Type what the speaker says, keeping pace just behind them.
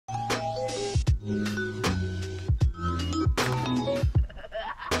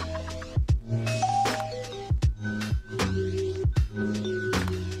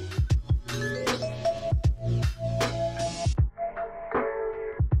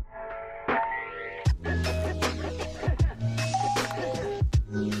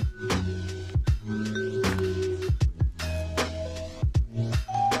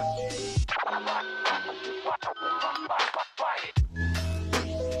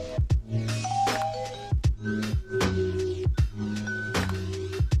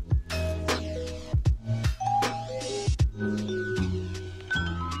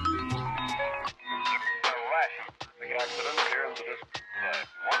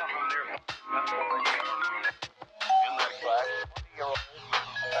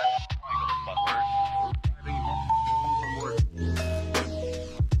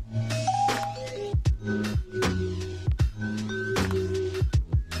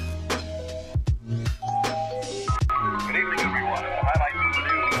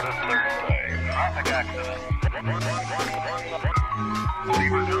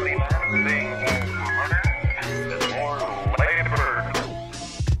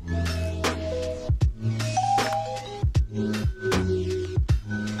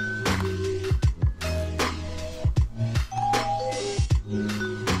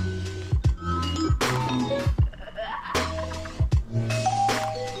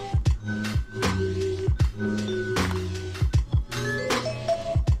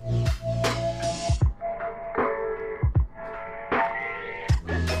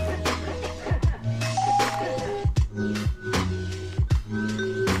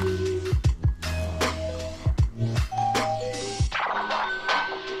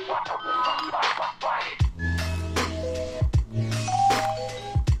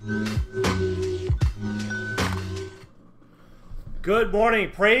Good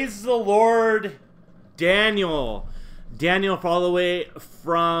morning. Praise the Lord, Daniel. Daniel, all the way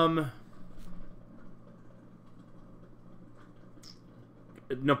from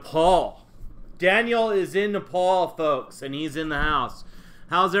Nepal. Daniel is in Nepal, folks, and he's in the house.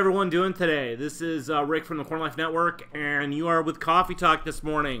 How's everyone doing today? This is Rick from the Corn Life Network, and you are with Coffee Talk this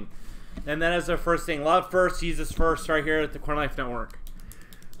morning. And that is our first thing. Love first, Jesus first, right here at the Corn Life Network.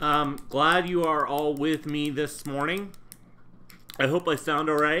 Glad you are all with me this morning. I hope I sound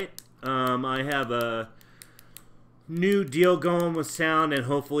all right. I have a new deal going with sound, and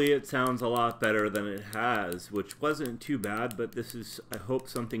hopefully it sounds a lot better than it has, which wasn't too bad, but this is, I hope,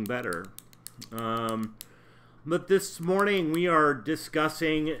 something better. But this morning we are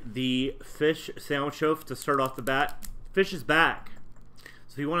discussing the Fish sandwich show. To start off the bat, Fish is back.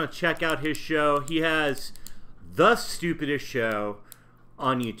 So if you want to check out his show, he has the stupidest show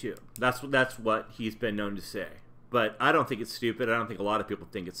on YouTube. That's what he's been known to say. But I don't think it's stupid. I don't think a lot of people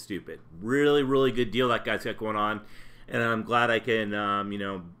think it's stupid. Really, really good deal that guy's got going on, and I'm glad I can, you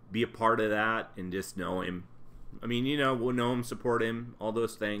know, be a part of that and just know him. I mean, you know, we'll know him, support him, all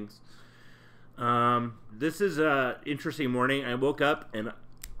those things. This is a interesting morning. I woke up and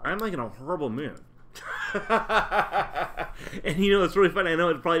I'm like in a horrible mood. And you know, it's really funny. I know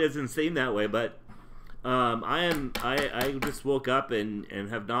it probably doesn't seem that way, but I just woke up and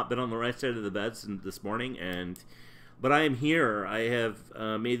have not been on the right side of the bed since this morning, but I am here. I have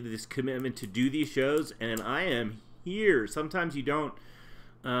made this commitment to do these shows, and I am here. Sometimes you don't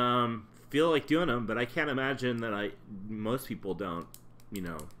feel like doing them, but I can't imagine that most people don't, you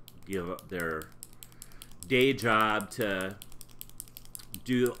know, give up their day job to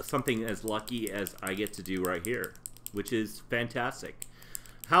do something as lucky as I get to do right here, which is fantastic.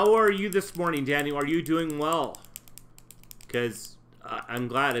 How are you this morning, Daniel? Are you doing well? Because I'm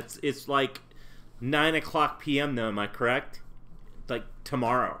glad it's like 9 o'clock p.m. though. Am I correct? Like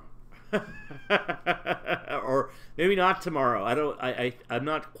tomorrow, or maybe not tomorrow. I'm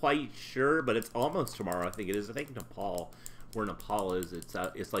not quite sure, but it's almost tomorrow. I think it is. I think Nepal, where Nepal is,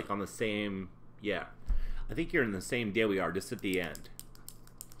 it's like on the same. Yeah, I think you're in the same day we are, just at the end.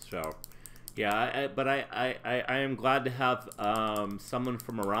 So. Yeah, but I am glad to have someone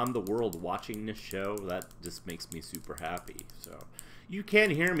from around the world watching this show. That just makes me super happy. So you can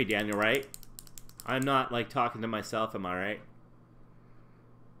hear me, Daniel, right? I'm not like talking to myself, am I right?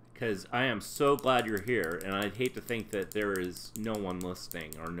 Because I am so glad you're here, and I'd hate to think that there is no one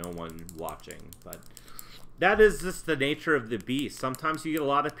listening or no one watching. But that is just the nature of the beast. Sometimes you get a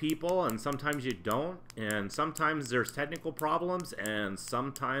lot of people, and sometimes you don't. And sometimes there's technical problems, and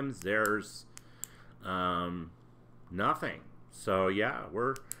sometimes there's nothing. So yeah,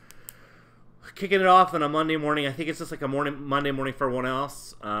 we're kicking it off on a Monday morning. I think it's just like a Monday morning for everyone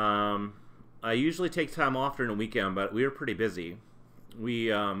else. I usually take time off during the weekend, but we were pretty busy.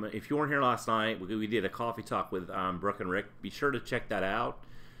 We, if you weren't here last night, we did a coffee talk with Brooke and Rick. Be sure to check that out.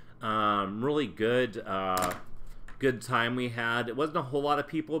 Really good time we had. It wasn't a whole lot of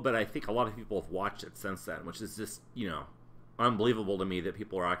people, but I think a lot of people have watched it since then, which is just, you know, unbelievable to me that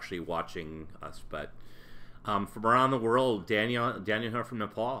people are actually watching us. But from around the world, Daniel here from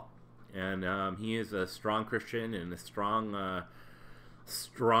Nepal, and he is a strong Christian and a strong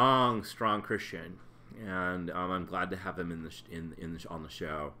Christian, and I'm glad to have him on the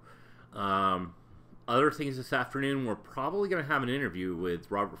show. Other things this afternoon, we're probably going to have an interview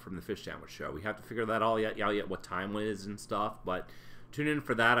with Robert from the Fish Sandwich Show. We have to figure that all yet what time it is and stuff, but tune in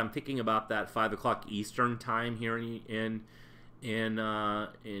for that. I'm thinking about that 5 o'clock Eastern time here in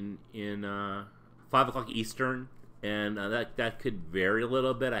 5 o'clock Eastern, and that could vary a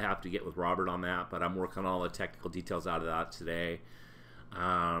little bit. I have to get with Robert on that, but I'm working on all the technical details out of that today.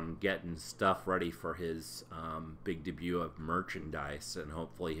 Getting stuff ready for his big debut of merchandise, and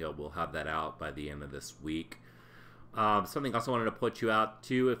hopefully we'll have that out by the end of this week. Something else I wanted to put you out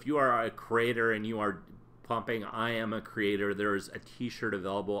to, if you are a creator and you are pumping IAmACreator, there's a t-shirt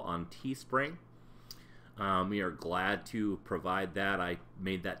available on Teespring. We are glad to provide that. I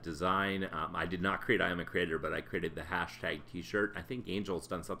made that design. I did not create IAmACreator, but I created the hashtag t-shirt. I think Angel's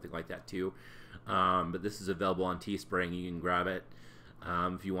done something like that too. But this is available on Teespring. You can grab it.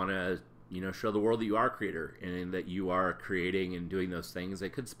 If you want to, you know, show the world that you are a creator and that you are creating and doing those things,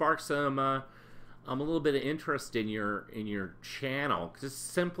 it could spark some a little bit of interest in your channel,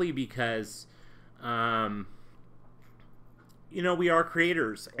 just simply because you know, we are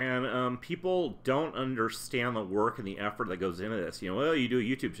creators, and people don't understand the work and the effort that goes into this. You know, well, you do a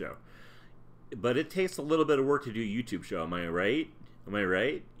YouTube show, but it takes a little bit of work to do a YouTube show. Am I right? Am I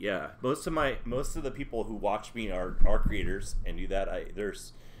right? Yeah. Most of the people who watch me are creators and do that.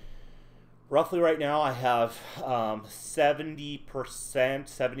 roughly right now I have 70%,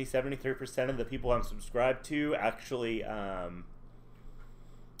 73% of the people I'm subscribed to actually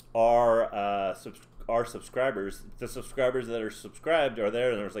are subscribers. The subscribers that are subscribed are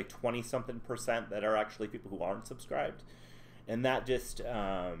there, and there's like 20 something percent that are actually people who aren't subscribed. And that just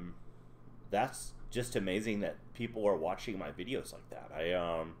that's just amazing that people are watching my videos like that.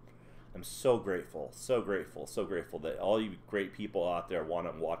 I'm so grateful, so grateful, so grateful that all you great people out there want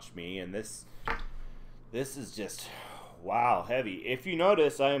to watch me. And this is just, wow, heavy. If you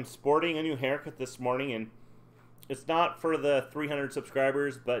notice, I am sporting a new haircut this morning, and it's not for the 300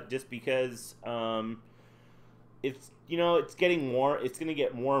 subscribers, but just because it's, you know, it's getting warm. It's going to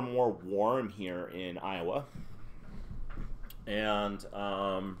get more and more warm here in Iowa. And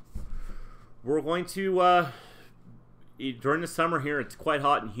we're going to during the summer here, it's quite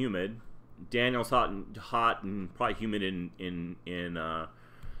hot and humid. Daniel's hot and probably humid in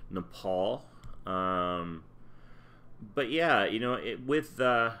Nepal. But yeah, you know, with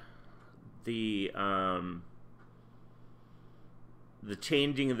the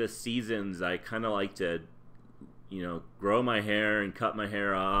changing of the seasons, I kind of like to, you know, grow my hair and cut my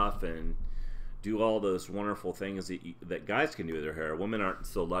hair off and do all those wonderful things that guys can do with their hair. Women aren't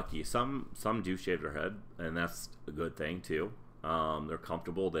so lucky. Some do shave their head, and that's a good thing too. They're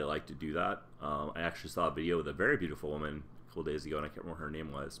comfortable. They like to do that. I actually saw a video with a very beautiful woman a couple days ago, and I can't remember what her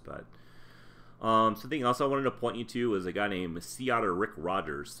name was. But something else I wanted to point you to is a guy named SeaOtter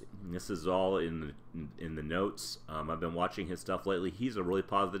Rodgers. And this is all in the notes. I've been watching his stuff lately. He's a really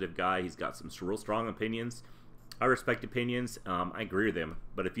positive guy. He's got some real strong opinions. I respect opinions. I agree with him.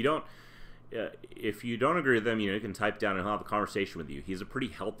 But if you don't agree with them, you know, you can type down and he'll have a conversation with you. He's a pretty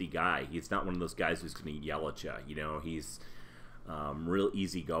healthy guy. He's not one of those guys who's going to yell at you. You know, he's real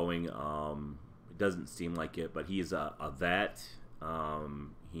easygoing. It doesn't seem like it, but he's a vet.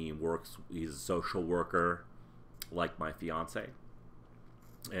 He's a social worker, like my fiance,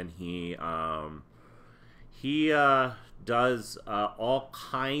 and he does all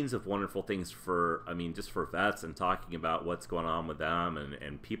kinds of wonderful things for, I mean, just for vets, and talking about what's going on with them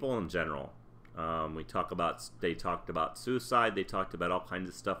and people in general. They talked about suicide. They talked about all kinds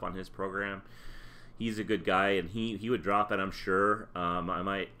of stuff on his program. He's a good guy, and he would drop it, I'm sure. I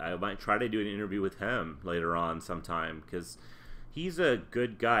might try to do an interview with him later on sometime, because he's a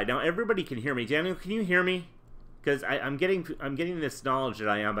good guy. Now everybody can hear me. Daniel, can you hear me? Because I'm getting this knowledge that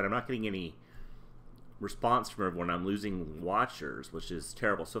I am, but I'm not getting any response from everyone. I'm losing watchers, which is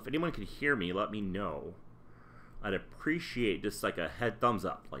terrible. So if anyone can hear me, let me know. I'd appreciate just like a head thumbs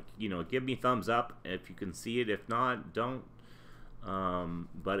up. Like, you know, give me thumbs up if you can see it. If not, don't.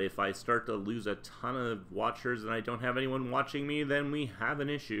 But if I start to lose a ton of watchers and I don't have anyone watching me, then we have an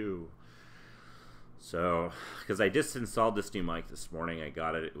issue. So, because I just installed this new mic this morning. I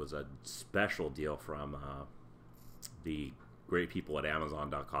got it. It was a special deal from the great people at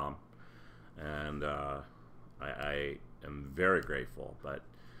Amazon.com. And I am very grateful. But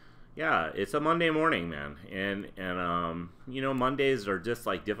yeah, it's a Monday morning, man, and you know, Mondays are just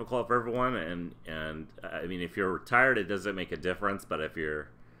like difficult for everyone. And I mean, if you're tired, it doesn't make a difference. But if you're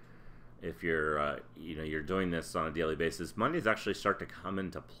you know, you're doing this on a daily basis, Mondays actually start to come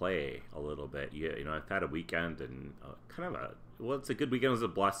into play a little bit. You know, I've had a weekend and it's a good weekend. It was a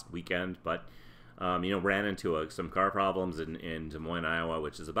blessed weekend, but you know, ran into some car problems in Des Moines, Iowa,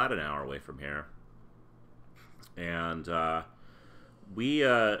 which is about an hour away from here. And we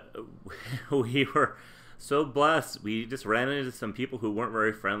were so blessed. We just ran into some people who weren't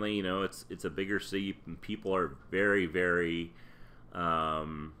very friendly. You know, it's a bigger city, and people are very, very, I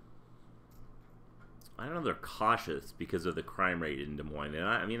don't know, they're cautious because of the crime rate in Des Moines. And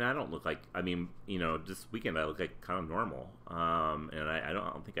I mean, I don't look like, I mean, you know, this weekend I look like kind of normal. And I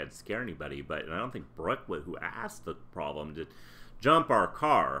don't think I'd scare anybody, but I don't think Brooke, who asked the problem to jump our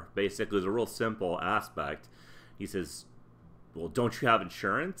car, basically, is a real simple aspect. He says, well, don't you have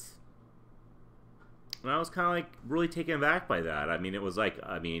insurance? And I was kind of like really taken aback by that. I mean, it was like,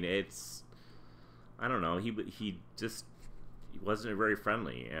 I mean, it's, I don't know, he wasn't very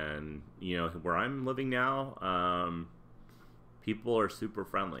friendly. And, you know, where I'm living now, people are super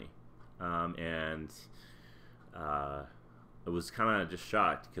friendly. And I was kind of just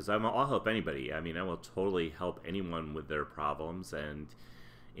shocked, because I'll help anybody. I mean, I will totally help anyone with their problems, and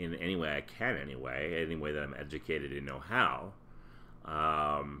in any way I can, any way that I'm educated and know how.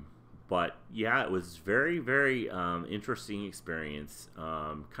 But yeah, it was very, very interesting experience.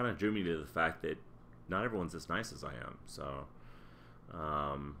 Kind of drew me to the fact that not everyone's as nice as I am. So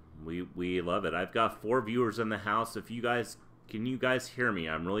we love it. I've got 4 viewers in the house. Can you guys hear me?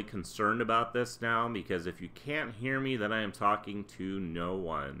 I'm really concerned about this now, because if you can't hear me, then I am talking to no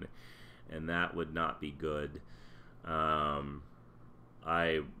one. and that would not be good.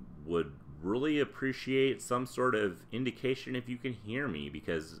 I would really appreciate some sort of indication if you can hear me,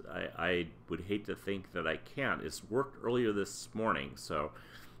 because I would hate to think that I can't. It's worked earlier this morning, so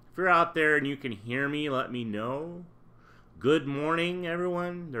if you're out there and you can hear me, let me know. Good morning,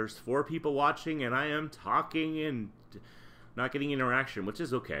 everyone. There's 4 people watching, and I am talking and not getting interaction, which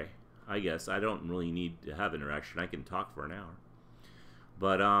is okay. I guess I don't really need to have interaction. I can talk for an hour.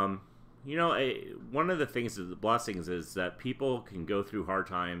 But, you know, one of the things, the blessings, is that people can go through hard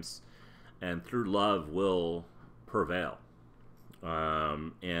times, and through love will prevail.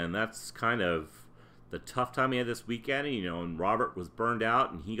 And that's kind of the tough time he had this weekend. You know, and Robert was burned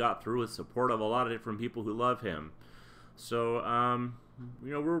out, and he got through with support of a lot of different people who love him. So,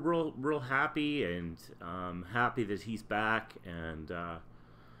 you know, we're real happy, and happy that he's back, and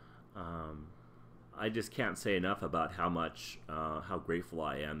I just can't say enough about how grateful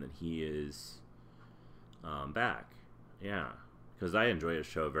I am that he is back. Yeah, because I enjoy his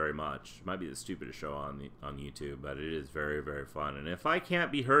show very much. It might be the stupidest show on YouTube, but it is very, very fun. And if I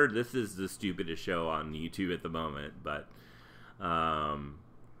can't be heard, this is the stupidest show on YouTube at the moment. But I'd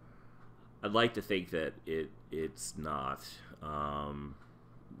like to think that it's not.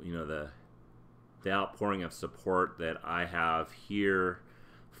 You know, the outpouring of support that I have here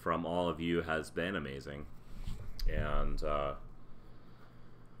from all of you has been amazing. And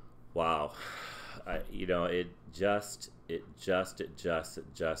wow, you know, it just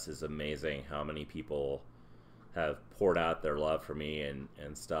is amazing how many people have poured out their love for me and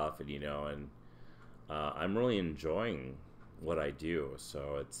stuff. And, you know, and I'm really enjoying what I do.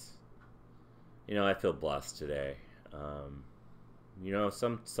 So it's, you know, I feel blessed today. You know,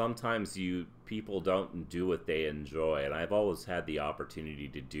 sometimes people don't do what they enjoy, and I've always had the opportunity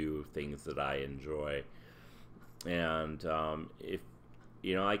to do things that I enjoy. And if,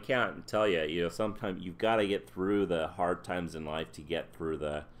 you know, I can't tell you, you know, sometimes you've got to get through the hard times in life to get to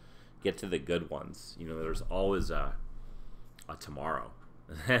the good ones. You know, there's always a tomorrow,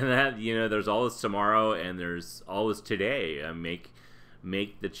 and that, you know, there's always tomorrow, and there's always today.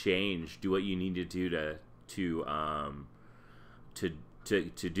 Make the change. Do what you need to do to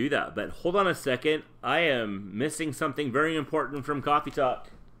do that. But hold on a second, I am missing something very important from Coffee Talk,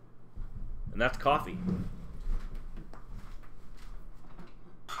 and that's coffee.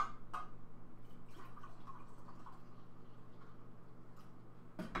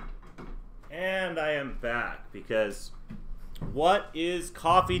 And I am back, because what is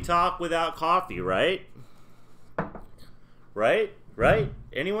Coffee Talk without coffee, right? Right?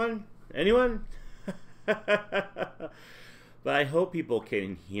 Anyone? But I hope people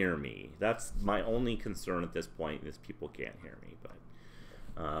can hear me. That's my only concern at this point, is people can't hear me. But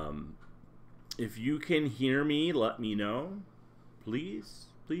if you can hear me, let me know. Please.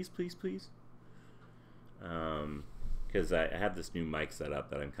 Because I have this new mic set up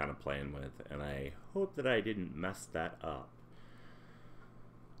that I'm kind of playing with, and I hope that I didn't mess that up.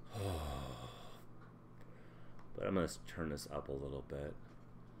 But I'm going to turn this up a little bit.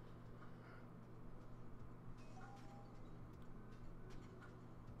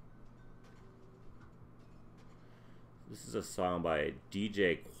 This is a song by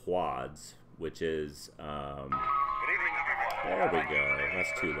DJ Quads, which is, there we go,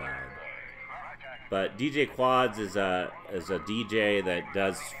 that's too loud. But DJ Quads is a DJ that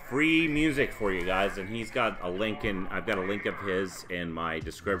does free music for you guys, and he's got a link I've got a link of his in my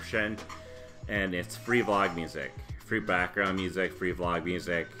description, and it's free vlog music, free background music, free vlog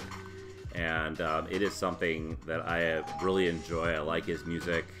music, and it is something that I really enjoy. I like his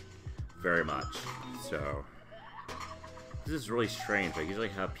music very much. So this is really strange. I usually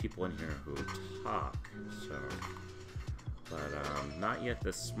have people in here who talk, so. But not yet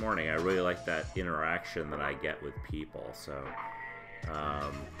this morning. I really like that interaction that I get with people. So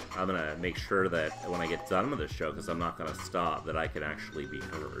I'm going to make sure that when I get done with the show, because I'm not going to stop, that I can actually be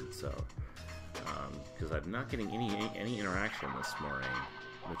heard. So because I'm not getting any interaction this morning,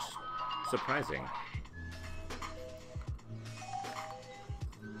 which is surprising.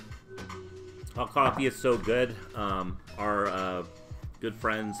 Hot coffee is so good. Our good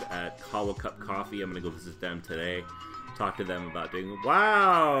friends at Hollow Cup Coffee, I'm going to go visit them today. Talk to them about doing.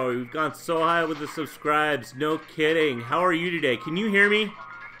 Wow, you've gone so high with the subscribes. No kidding. How are you today? Can you hear me?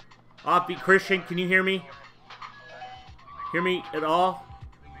 Offbeat Christian, can you hear me? Hear me at all?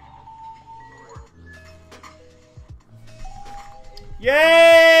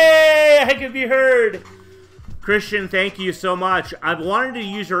 Yay! I can be heard. Christian, thank you so much. I've wanted to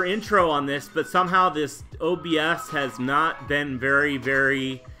use your intro on this, but somehow this OBS has not been very,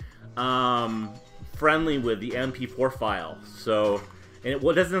 very friendly with the MP4 file. So and it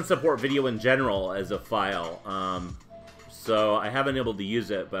doesn't support video in general as a file. So I haven't been able to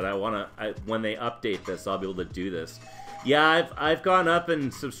use it, but when they update this, I'll be able to do this. Yeah, I've gone up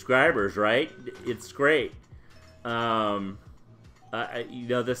in subscribers, right? It's great. You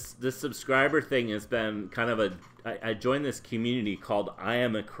know, this subscriber thing has been kind of I joined this community called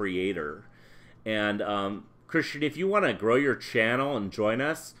IAmACreator, and Christian, if you want to grow your channel and join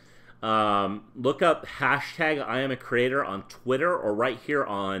us, look up hashtag IAmACreator on Twitter or right here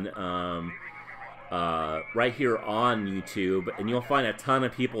on YouTube, and you'll find a ton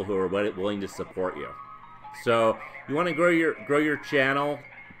of people who are willing to support you. So you want to grow your channel,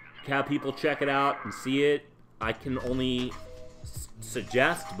 have people check it out and see it. I can only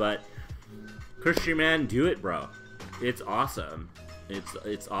suggest, but Christian, man, do it, bro. It's awesome.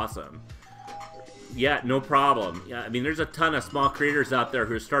 It's awesome. Yeah, no problem. Yeah, I mean, there's a ton of small creators out there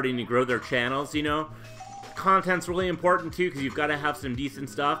who are starting to grow their channels, you know. Content's really important, too, because you've got to have some decent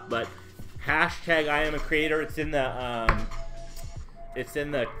stuff, but hashtag IAmACreator, it's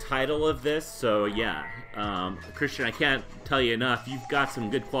in the title of this, so yeah. Christian, I can't tell you enough. You've got some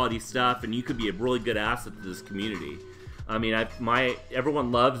good quality stuff, and you could be a really good asset to this community. I mean,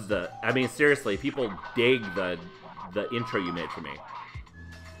 everyone loves I mean, seriously, people dig the intro you made for me.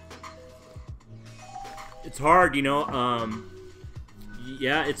 It's hard, you know,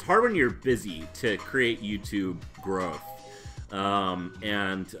 yeah, it's hard when you're busy to create YouTube growth. I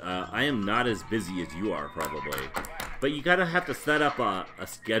am not as busy as you are, probably. But you gotta have to set up a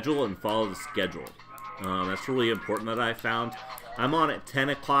schedule and follow the schedule. That's really important that I found. I'm on at 10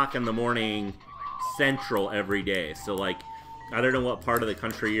 o'clock in the morning Central every day. So, like, I don't know what part of the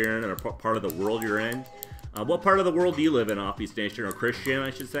country you're in or part of the world you're in. What part of the world do you live in, Off Beat Nation, or Christian, I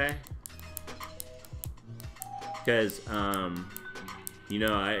should say? Because, you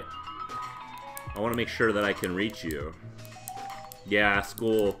know, I want to make sure that I can reach you. Yeah,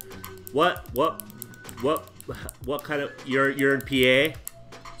 school. What kind of... You're in PA?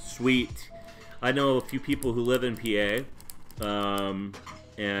 Sweet. I know a few people who live in PA.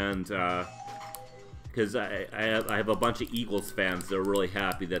 Because I have a bunch of Eagles fans that are really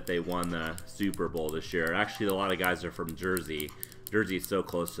happy that they won the Super Bowl this year. Actually, a lot of guys are from Jersey. Jersey is so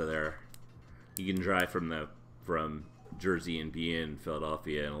close to there. You can drive from Jersey and be in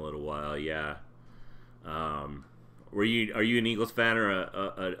Philadelphia in a little while. Yeah. Are you an Eagles fan or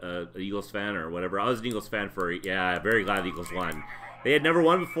a Eagles fan or whatever? I was an Eagles fan for, yeah, very glad the Eagles won. They had never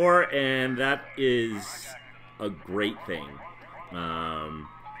won before, and that is a great thing.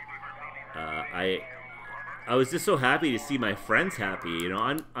 I was just so happy to see my friends happy. You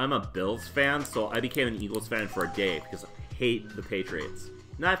know, I'm a Bills fan, so I became an Eagles fan for a day because I hate the Patriots.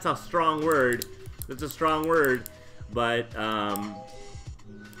 That's a strong word. That's a strong word, but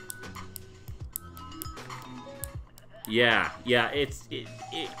yeah,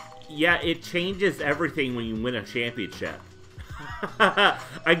 it changes everything when you win a championship.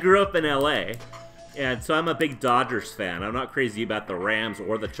 I grew up in LA, and so I'm a big Dodgers fan. I'm not crazy about the Rams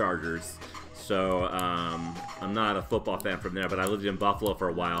or the Chargers. So, I'm not a football fan from there, but I lived in Buffalo for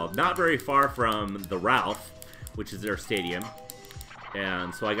a while. Not very far from the Ralph, which is their stadium.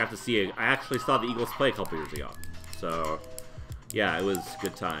 And so I got to see I actually saw the Eagles play a couple years ago. So, yeah, it was a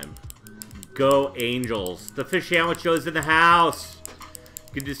good time. Go Angels. The Fish Sandwich Show is in the house.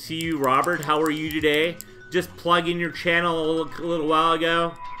 Good to see you, Robert. How are you today? Just plugging your channel a little while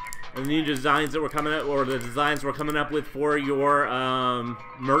ago. And the new designs that were coming up, or the designs we're coming up with for your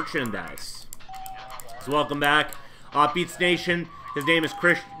merchandise. So welcome back, Offbeats Nation. His name is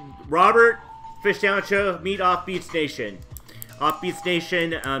Robert. Fish Sandwich Show, meet Offbeats Nation. Offbeats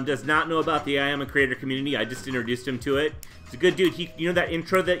Nation does not know about the IAmACreator community. I just introduced him to it. He's a good dude. You know that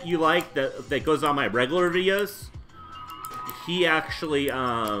intro that you like that goes on my regular videos? He actually,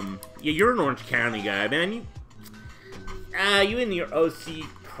 yeah, you're an Orange County guy, man. You in your OC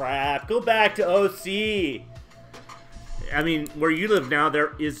crap. Go back to OC. I mean, where you live now,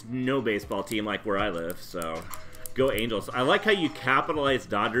 there is no baseball team like where I live, so go Angels. I like how you capitalized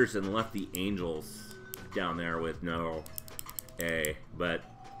Dodgers and left the Angels down there with no A, but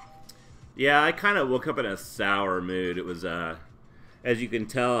yeah, I kind of woke up in a sour mood. It was, as you can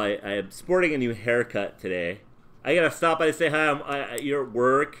tell, I am sporting a new haircut today. I gotta stop by to say hi. You're at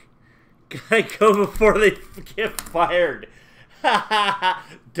work. Gotta go before they get fired.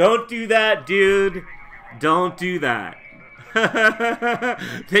 Don't do that, dude. Don't do that.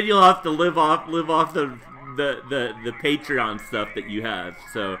 Then you'll have to live off the Patreon stuff that you have.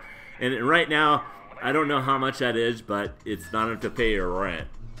 So, and right now, I don't know how much that is, but it's not enough to pay your rent.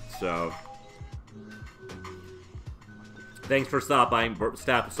 So, thanks for stopping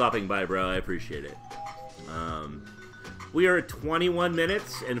by, bro. I appreciate it. We are at 21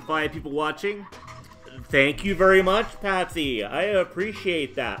 minutes and 5 people watching. Thank you very much, Patsy. I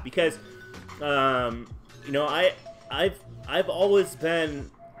appreciate that because, you know, I've always been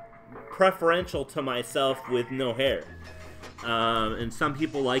preferential to myself with no hair. And some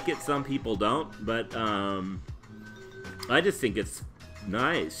people like it, some people don't. But I just think it's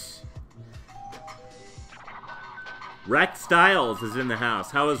nice. Rex Styles is in the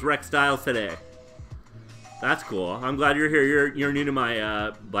house. How is Rex Styles today? That's cool. I'm glad you're here. You're new to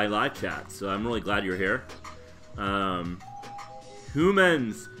my my live chat, so I'm really glad you're here.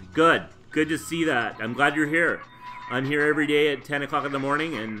 Humans, good to see that. I'm glad you're here. I'm here every day at 10 o'clock in the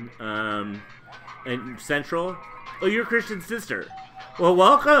morning and Central. Oh, you're Christian's sister. Well,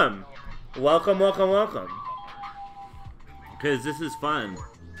 welcome, welcome. Because this is fun.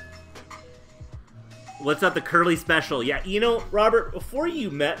 What's up, the curly special? Yeah, you know, Robert, before you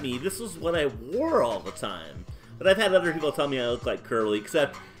met me, this was what I wore all the time. But I've had other people tell me I look like Curly,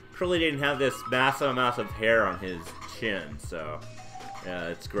 except Curly didn't have this massive amount of hair on his chin, so yeah,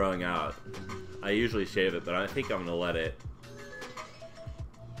 it's growing out. I usually shave it, but I think I'm gonna let it.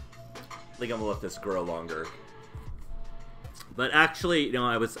 I think I'm gonna let this grow longer. But actually, you know,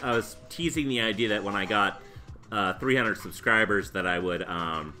 I was teasing the idea that when I got 300 subscribers, that I would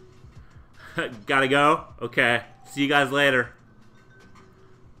gotta go? Okay. See you guys later.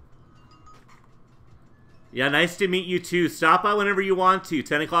 Yeah, nice to meet you too. Stop by whenever you want to.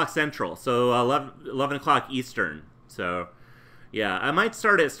 10 o'clock Central. So 11 o'clock Eastern. So, yeah, I might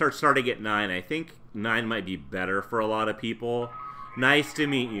start starting at 9. I think 9 might be better for a lot of people. Nice to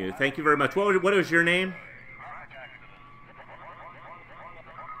meet you. Thank you very much. What was your name?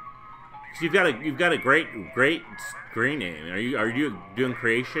 So you've got a great screen name. Are you doing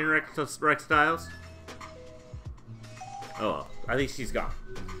creation, Rex Styles? Oh, I think she's gone.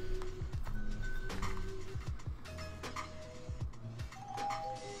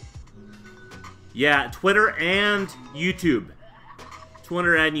 Yeah, Twitter and YouTube.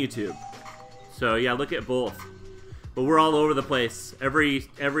 Twitter and YouTube. So yeah, look at both. But we're all over the place. Every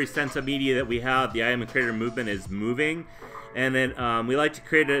sense of media that we have, the IAmACreator movement is moving. And then we like to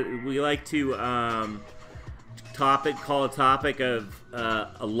call a topic of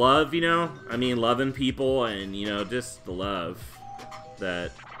a love, you know? I mean, loving people and, you know, just the love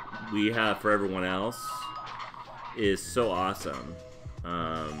that we have for everyone else is so awesome.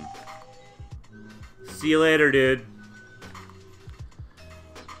 See you later, dude.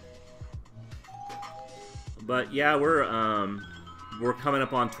 But yeah, we're coming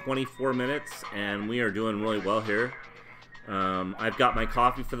up on 24 minutes and we are doing really well here. I've got my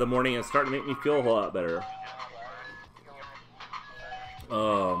coffee for the morning and it's starting to make me feel a whole lot better.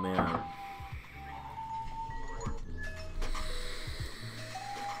 Oh, man.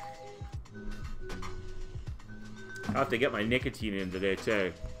 I'll have to get my nicotine in today,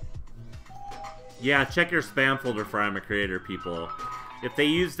 too. Yeah, check your spam folder for IAmACreator, people. If they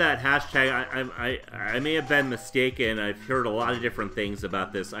use that hashtag, I may have been mistaken. I've heard a lot of different things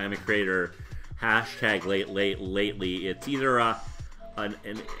about this IAmACreator hashtag lately. It's either an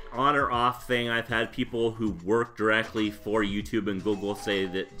on or off thing. I've had people who work directly for YouTube and Google say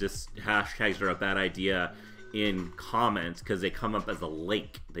that just hashtags are a bad idea in comments because they come up as a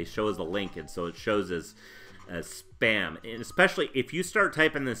link. They show as a link, and so it shows as spam. And especially if you start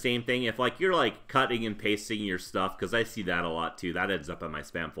typing the same thing, if like you're like cutting and pasting your stuff, because I see that a lot too. That ends up in my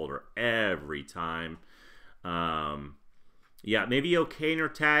spam folder every time. Yeah, maybe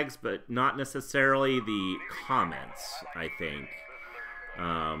okaner tags, but not necessarily the comments, I think.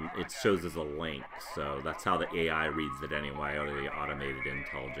 It shows as a link, so that's how the AI reads it anyway, or the automated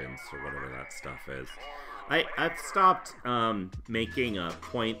intelligence, or whatever that stuff is. I've stopped making a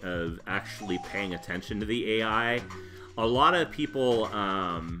point of actually paying attention to the AI. A lot of people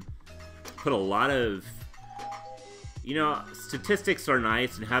put a lot of, you know, statistics are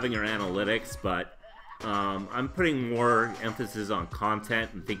nice and having your analytics, but I'm putting more emphasis on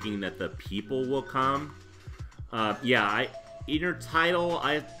content and thinking that the people will come. Yeah, inner title,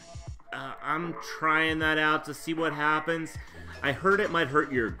 I'm trying that out to see what happens. I heard it might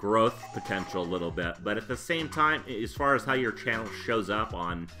hurt your growth potential a little bit, but at the same time, as far as how your channel shows up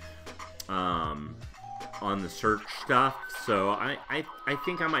on the search stuff, so I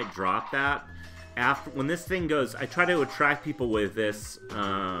think I might drop that. After when this thing goes, I try to attract people with this.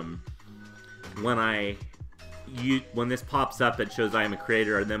 When this pops up, it shows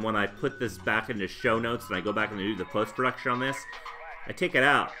IAmACreator, and then when I put this back into show notes and I go back and do the post-production on this, I take it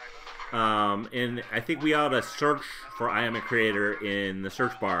out. And I think we ought to search for IAmACreator in the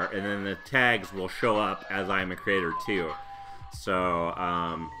search bar, and then the tags will show up as IAmACreator too. So,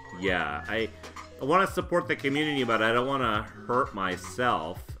 yeah, I want to support the community, but I don't want to hurt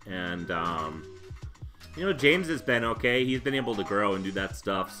myself. And, you know, James has been okay. He's been able to grow and do that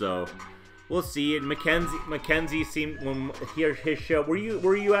stuff, so we'll see. And Mackenzie seemed, when his show, were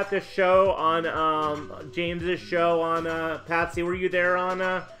you at the show on, James's show on, Patsy? Were you there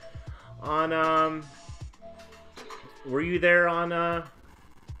were you there on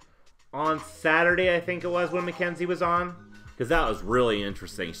Saturday, I think it was, when Mackenzie was on? Because that was really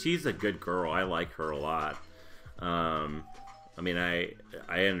interesting. She's a good girl. I like her a lot. I mean, I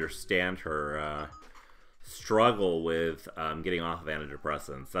understand her struggle with getting off of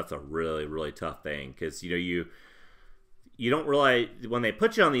antidepressants. That's a really, really tough thing. Because, you know, you don't realize, when they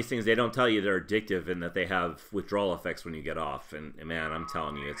put you on these things, they don't tell you they're addictive and that they have withdrawal effects when you get off. And man, I'm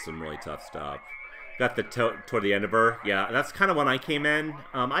telling you, it's some really tough stuff. Got the toward the end of her. Yeah, that's kind of when I came in.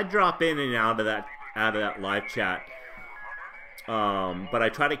 I drop in and out of that live chat. But I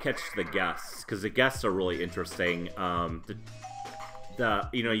try to catch the guests, because the guests are really interesting.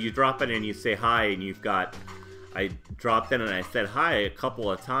 You know, you drop in and you say hi, and I dropped in and I said hi a couple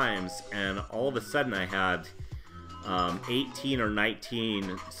of times, and all of a sudden I had 18 or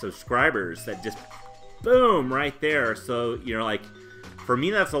 19 subscribers that just boom right there. So, you know, like, for me,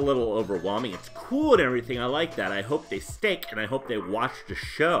 that's a little overwhelming. It's cool and everything. I like that. I hope they stick, and I hope they watch the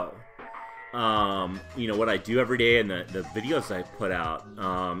show. You know, what I do every day and the videos I put out.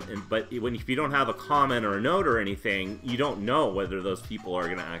 But if you don't have a comment or a note or anything, you don't know whether those people are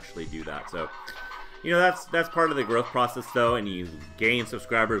going to actually do that. So, you know, that's part of the growth process, though. And you gain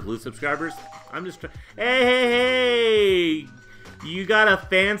subscribers, lose subscribers. I'm just trying. Hey! You got a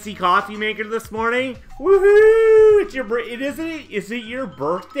fancy coffee maker this morning? Woohoo! It's your is it your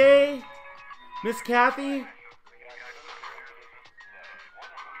birthday, Miss Kathy?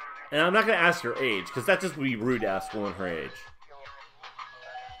 And I'm not gonna ask her age, because that just would be rude to ask a woman her age.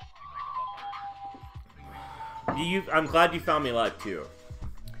 I'm glad you found me alive too.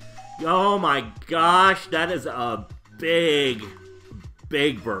 Oh my gosh, that is a big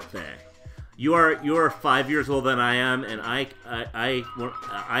birthday. You are 5 years older than I am, and I'm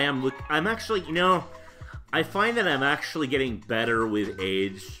actually, you know, I find that I'm actually getting better with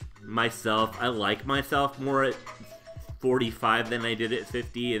age myself. I like myself more at 45 than I did at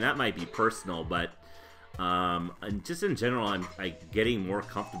 50, and that might be personal, but and just in general, I'm getting more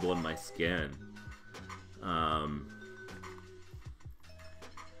comfortable in my skin.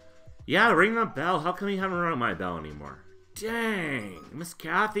 Yeah, ring the bell. How come you haven't rung my bell anymore? Dang, Miss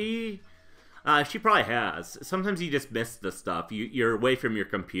Kathy. She probably has. Sometimes you just miss the stuff. You're away from your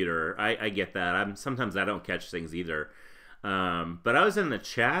computer. I get that. Sometimes I don't catch things either. But I was in the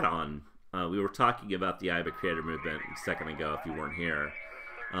chat on. We were talking about the IAmACreator movement a second ago. If you weren't here,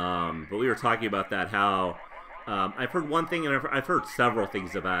 but we were talking about that. How I've heard one thing and I've heard several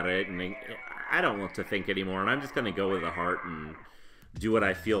things about it, and I don't want to think anymore. And I'm just going to go with the heart and do what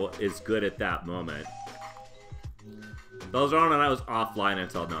I feel is good at that moment. Those are on, and I was offline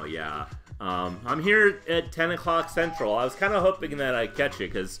until now. Yeah. I'm here at 10 o'clock Central. I was kind of hoping that I'd catch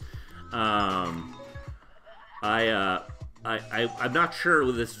it, because I'm not sure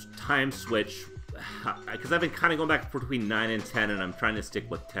with this time switch, because I've been kind of going back between 9 and 10, and I'm trying to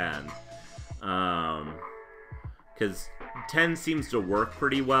stick with 10. Because 10 seems to work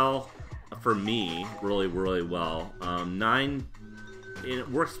pretty well for me, really, really well. 9, it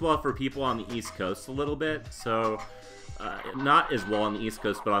works well for people on the East Coast a little bit, so... not as well on the East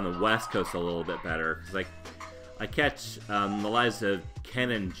Coast, but on the West Coast a little bit better. Because, like, I catch the lives of Ken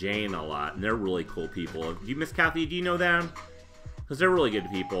and Jane a lot, and they're really cool people. Do you, Miss Kathy, do you know them? Because they're really good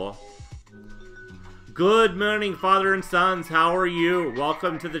people. Good morning, father and sons. How are you?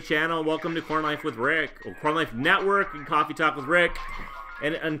 Welcome to the channel. Welcome to Corn Life with Rick, or Corn Life Network and Coffee Talk with Rick.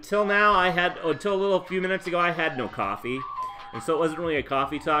 And until now, until a few minutes ago, I had no coffee. And so it wasn't really a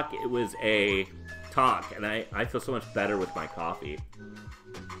coffee talk, it was a talk, and I feel so much better with my coffee.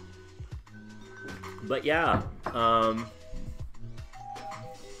 But yeah,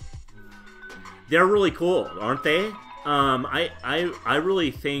 they're really cool, aren't they? I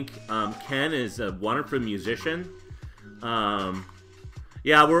really think Ken is a wonderful musician. Yeah,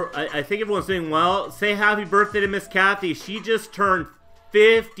 I think everyone's doing well. Say happy birthday to Miss Kathy. She just turned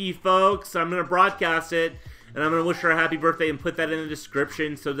 50, folks. I'm gonna broadcast it. And I'm going to wish her a happy birthday and put that in the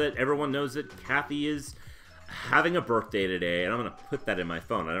description so that everyone knows that Kathy is having a birthday today. And I'm going to put that in my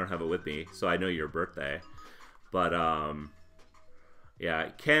phone. I don't have it with me, so I know your birthday. But, Yeah,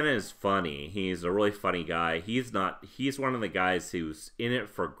 Ken is funny. He's a really funny guy. He's one of the guys who's in it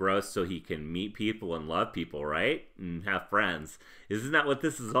for growth so he can meet people and love people, right? And have friends. Isn't that what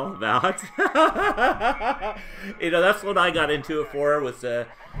this is all about? That's what I got into it for, was to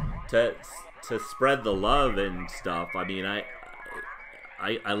spread the love and stuff. I mean, I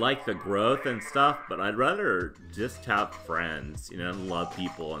like the growth and stuff, but I'd rather just have friends, and love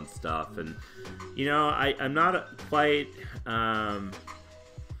people and stuff. And, I'm not quite, I'm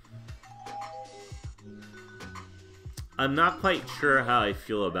not quite sure how I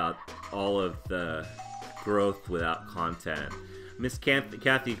feel about all of the growth without content. Miss Kathy and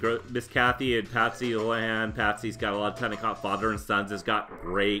Patsy Lohan. Patsy's got a ton of Father and Sons has got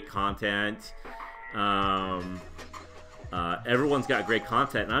great content. Everyone's got great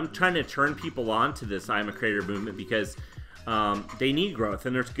content, and I'm trying to turn people on to this IAmACreator movement because they need growth,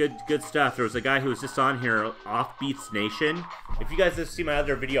 and there's good stuff. There was a guy who was just on here, Offbeats Nation. If you guys have seen my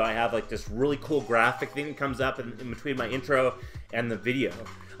other video, I have like this really cool graphic thing that comes up in between my intro and the video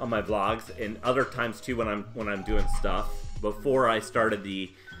on my vlogs, and other times too when I'm doing stuff. Before I started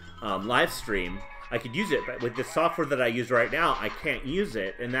the live stream, I could use it, but with the software that I use right now, I can't use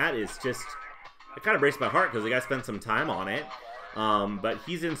it, and that is just, it kind of breaks my heart because I got to spend some time on it. But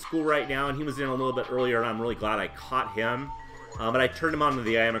he's in school right now, and he was in a little bit earlier, and I'm really glad I caught him. But I turned him on to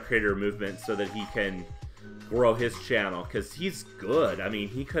the IAmACreator movement so that he can grow his channel, because he's good. I mean,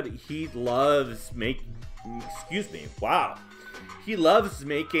 he loves he loves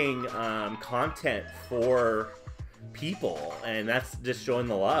making content for people, and that's just showing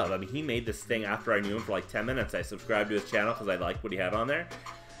the love. I mean, he made this thing after I knew him for like 10 minutes. I subscribed to his channel because I liked what he had on there.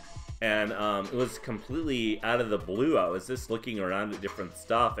 And it was completely out of the blue. I was just looking around at different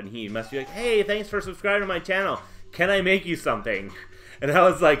stuff, and he must be like, hey, thanks for subscribing to my channel. Can I make you something? And I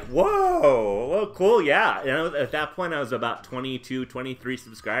was like, whoa, well, cool, yeah. And at that point, I was about 22, 23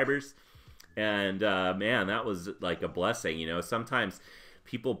 subscribers. And, man, that was like a blessing. Sometimes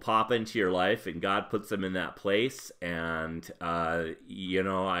people pop into your life, and God puts them in that place. And, all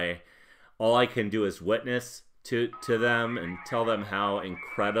I can do is witness to them and tell them how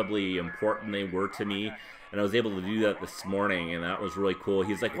incredibly important they were to me. And I was able to do that this morning, and that was really cool.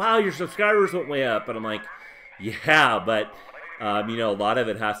 He's like, wow, your subscribers went way up. And I'm like, yeah, but a lot of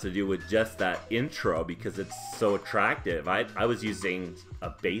it has to do with just that intro because it's so attractive. I was using a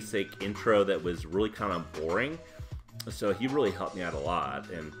basic intro that was really kind of boring, so he really helped me out a lot,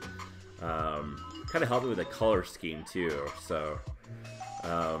 and kind of helped me with the color scheme too. So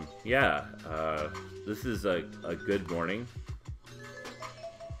yeah, this is a good morning.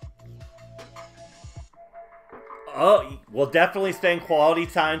 Oh, we'll definitely spend quality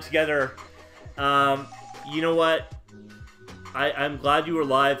time together. You know what? I'm glad you were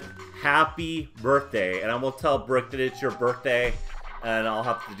live. Happy birthday. And I will tell Brooke that it's your birthday, and I'll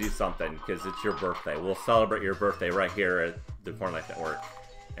have to do something because it's your birthday. We'll celebrate your birthday right here at the Corn Life Network,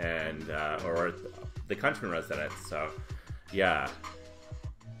 and or the Countryman Residence. So, yeah.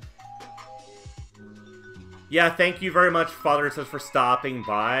 Yeah, thank you very much, Father says, for stopping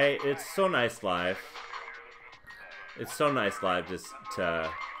by. It's so nice live. It's so nice live just to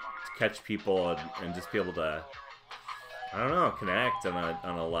catch people and just be able to, I don't know, connect on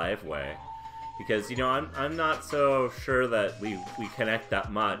a live way. Because, I'm not so sure that we connect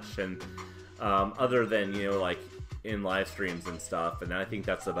that much, and other than, like in live streams and stuff, and I think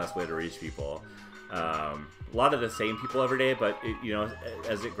that's the best way to reach people. A lot of the same people every day, but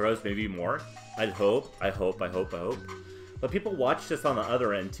as it grows, maybe more. I hope. But people watch this on the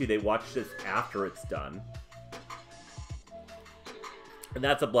other end too. They watch this after it's done, and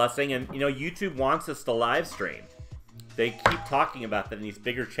that's a blessing. And YouTube wants us to live stream. They keep talking about that in these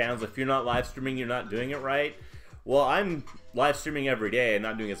bigger channels. If you're not live streaming, you're not doing it right. Well, I'm live streaming every day and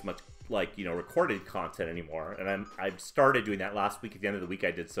not doing as much like recorded content anymore. And I've started doing that last week. At the end of the week,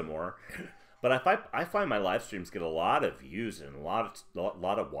 I did some more. But I find my live streams get a lot of views and a lot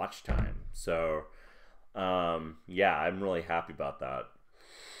of watch time. So, yeah, I'm really happy about that.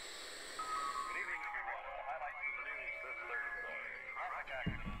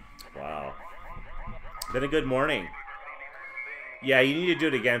 Wow, been a good morning. Yeah, you need to do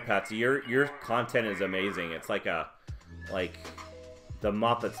it again, Patsy. Your content is amazing. It's like the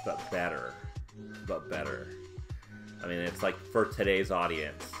Muppets, but better. I mean, it's like for today's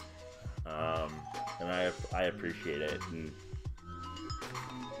audience. And I appreciate it. And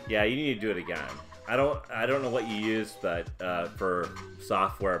yeah, you need to do it again. I don't know what you use, but for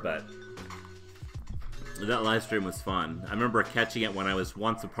software, but that live stream was fun. I remember catching it when I was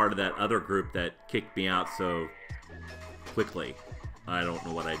once a part of that other group that kicked me out so quickly. I don't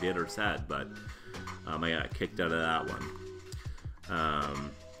know what I did or said, but I got kicked out of that one.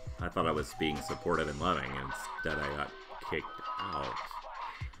 I thought I was being supportive and loving, and instead I got kicked out.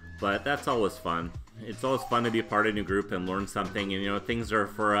 But that's always fun. It's always fun to be a part of a new group and learn something. And, you know, things are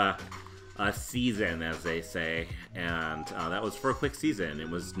for a season, as they say. And that was for a quick season. It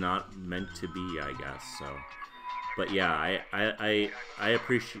was not meant to be, I guess. So, but yeah, I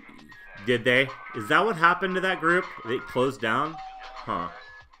appreciate. Did they? Is that what happened to that group? It closed down? Huh.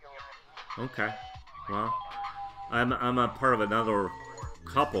 Okay. Well, I'm a part of another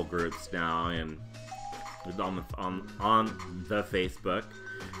couple groups now, and on the Facebook,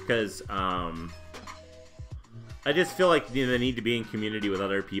 because I just feel like the need to be in community with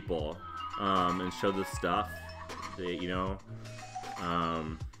other people, and show this stuff. That, you know,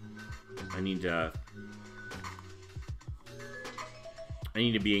 I need to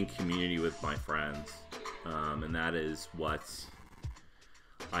be in community with my friends, and that is what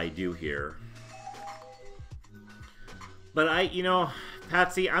I do here. But you know,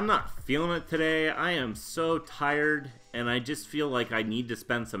 Patsy, I'm not feeling it today. I am so tired, and I just feel like I need to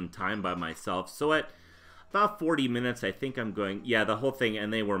spend some time by myself. So at about 40 minutes, I think I'm going, yeah, the whole thing,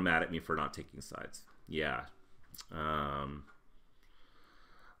 and they were mad at me for not taking sides. Yeah.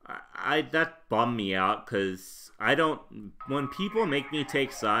 That bummed me out, because when people make me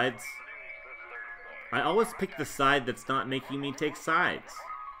take sides, I always pick the side that's not making me take sides.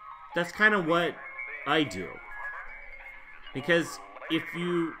 That's kind of what I do. Because if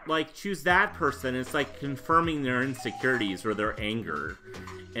you, like, choose that person, it's like confirming their insecurities or their anger.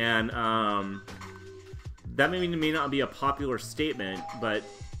 And, that may not be a popular statement, but,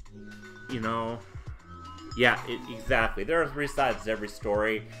 you know, yeah, exactly. There are three sides to every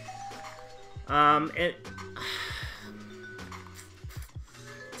story. It's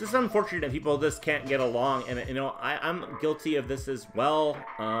just unfortunate that people just can't get along, and, you know, I'm guilty of this as well.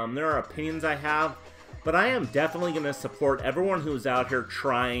 There are opinions I have, but I am definitely going to support everyone who's out here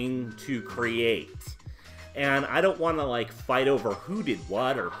trying to create. And I don't want to, like, fight over who did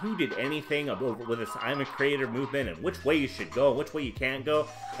what or who did anything with this IAmACreator movement and which way you should go and which way you can't go.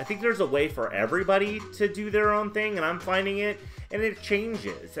 I think there's a way for everybody to do their own thing, and I'm finding it, and it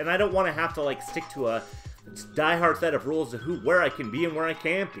changes. And I don't want to have to, like, stick to a diehard set of rules of where I can be and where I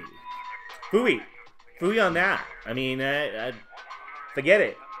can't be. Phooey on that. I mean, forget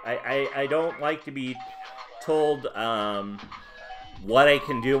it. I don't like to be told what I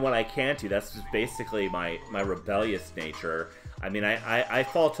can do and what I can't do. That's just basically my rebellious nature. I mean, I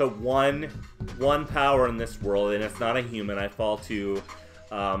fall to one power in this world, and it's not a human. I fall to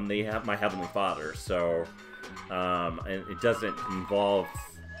my Heavenly Father. So, and it doesn't involve,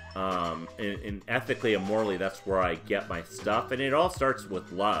 and ethically and morally, that's where I get my stuff. And it all starts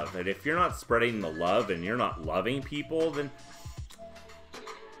with love. And if you're not spreading the love and you're not loving people, then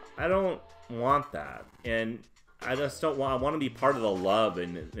I don't want that. And I just don't want. I want to be part of the love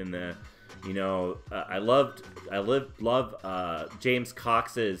and the, you know. I love James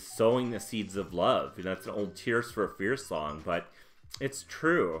Cox's "Sowing the Seeds of Love." You know, that's an old Tears for Fears song, but it's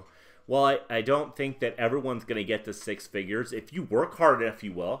true. Well, I don't think that everyone's going to get to six figures. If you work hard enough,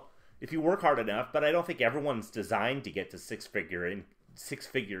 you will. If you work hard enough, but I don't think everyone's designed to get to six figure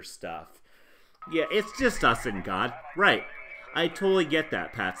stuff. Yeah, it's just us and God, right? I totally get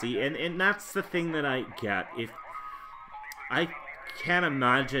that, Patsy, and that's the thing that I get. If I can't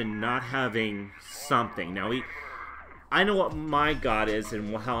imagine not having something. Now, I know what my God is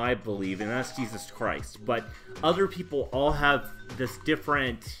and how I believe, and that's Jesus Christ. But other people all have this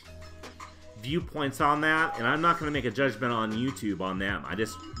different viewpoints on that, and I'm not going to make a judgment on YouTube on them.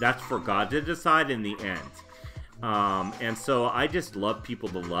 That's for God to decide in the end. And so I just love people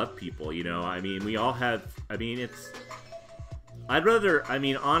to love people, you know. I mean, we all have, I mean,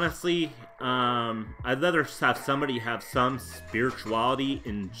 honestly, I'd rather have somebody have some spirituality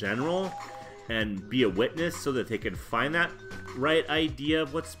in general and be a witness so that they can find that right idea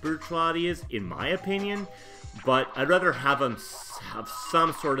of what spirituality is, in my opinion. But I'd rather have them have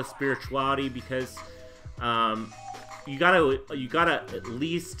some sort of spirituality, because you gotta at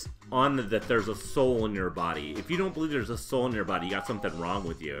least honor that there's a soul in your body. If you don't believe there's a soul in your body, you got something wrong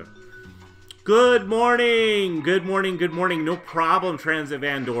with you. Good morning! Good morning, good morning. No problem, Transit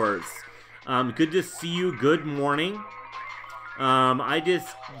Van Doors. Good to see you. Good morning. I just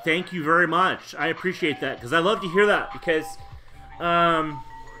thank you very much. I appreciate that, because I love to hear that, because I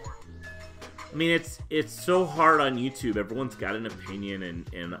mean, it's so hard on YouTube. Everyone's got an opinion,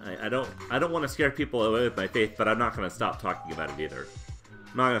 and I don't want to scare people away with my faith, but I'm not going to stop talking about it either.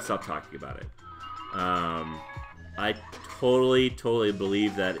 I'm not going to stop talking about it. I totally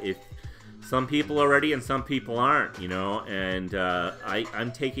believe that if some people are ready and some people aren't, you know, and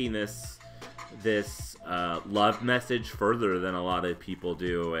I'm taking this this love message further than a lot of people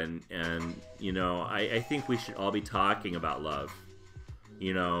do, and you know, I think we should all be talking about love.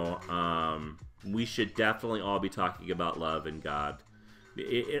 You know, we should definitely all be talking about love and God,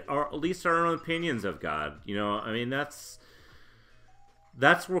 or at least our own opinions of God. You know, I mean, that's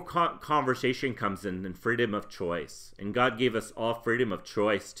where conversation comes in, and freedom of choice. And God gave us all freedom of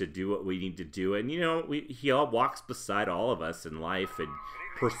choice to do what we need to do. And, you know, He all walks beside all of us in life and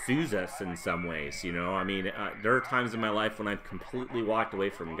pursues us in some ways, you know. I mean, there are times in my life when I've completely walked away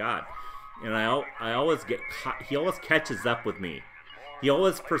from God. And I always get caught. He always catches up with me. He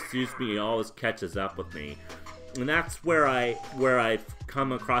always pursues me. He always catches up with me. And that's where I've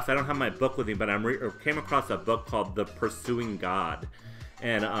come across. I don't have my book with me, but came across a book called The Pursuing God.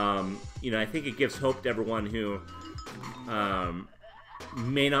 And, you know, I think it gives hope to everyone who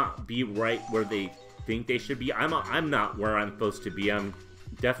may not be right where they think they should be. I'm not where I'm supposed to be. I'm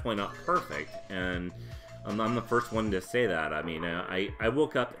definitely not perfect. And I'm the first one to say that. I mean, I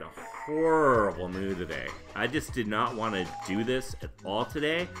woke up in a horrible mood today. I just did not want to do this at all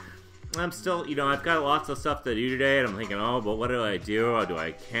today. I'm still, you know, I've got lots of stuff to do today, and I'm thinking, oh, but what do I do? Or do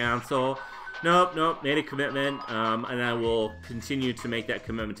I cancel? Nope, made a commitment, and I will continue to make that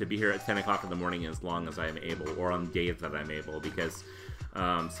commitment to be here at 10 o'clock in the morning as long as I am able, or on days that I'm able, because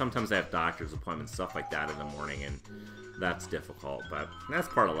sometimes I have doctor's appointments, stuff like that in the morning, and that's difficult, but that's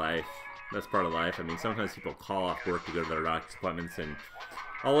part of life. That's part of life. I mean, sometimes people call off work to go to their doctor's appointments, and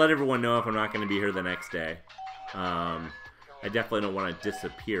I'll let everyone know if I'm not going to be here the next day. I definitely don't want to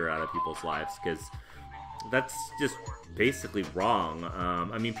disappear out of people's lives, because that's just basically wrong.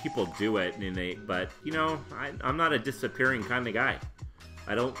 I mean, people do it, but you know, I'm not a disappearing kind of guy.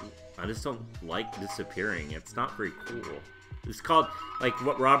 I just don't like disappearing. It's not very cool. It's called, like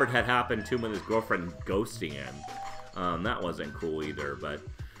what Robert had happened to him with his girlfriend ghosting him. That wasn't cool either. But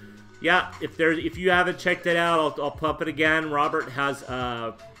yeah, if you haven't checked it out, I'll pump it again. Robert has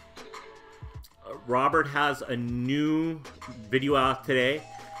a new video out today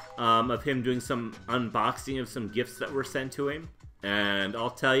of him doing some unboxing of some gifts that were sent to him. And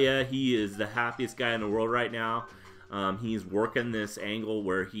I'll tell you, he is the happiest guy in the world right now. He's working this angle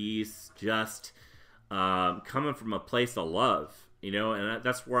where he's just coming from a place of love, you know, and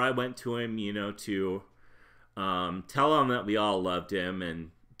that's where I went to him, you know, to tell him that we all loved him,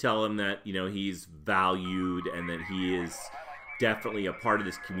 and tell him that, you know, he's valued, and that he is definitely a part of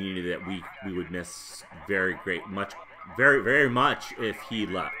this community that we would miss very much if he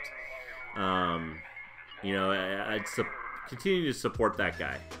left. You know, I'd continue to support that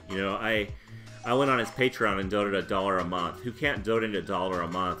guy. You know, I went on his Patreon and donated $1 a month. Who can't donate $1 a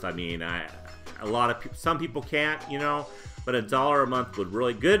month? I mean, some people can't, you know, but $1 a month would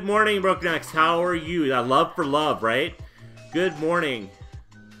really. Good morning, Broken X. How are you? Love for love, right? Good morning.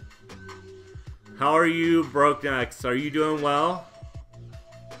 How are you, Broken X? Are you doing well?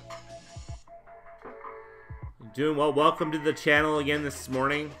 Doing well. Welcome to the channel again this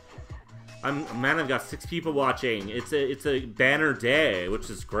morning. Man, I've got 6 people watching. It's a banner day, which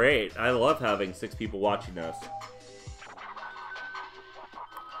is great. I love having 6 people watching us.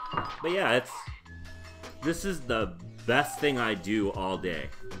 But yeah, this is the best thing I do all day.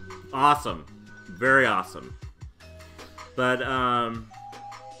 Awesome. Very awesome. But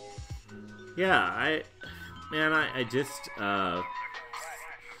yeah, I just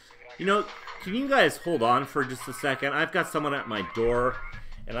you know, can you guys hold on for just a second? I've got someone at my door,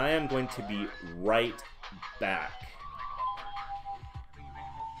 and I am going to be right back.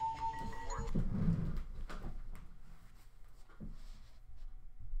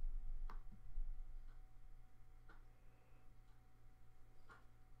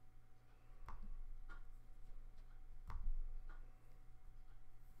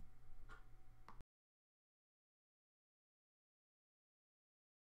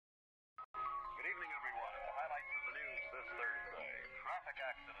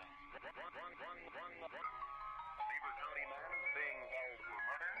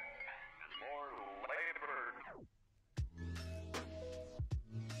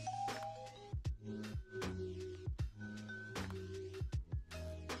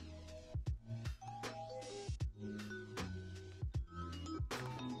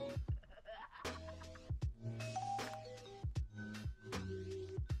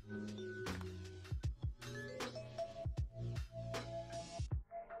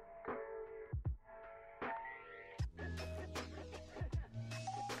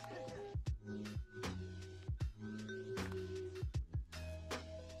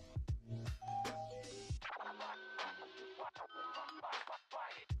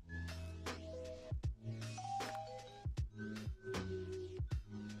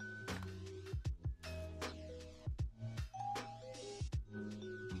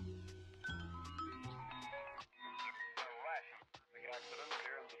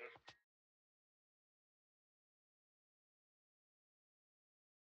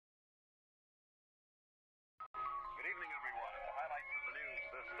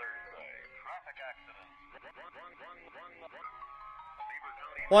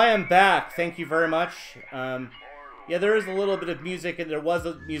 Well, I am back. Thank you very much. Yeah, there is a little bit of music, and there was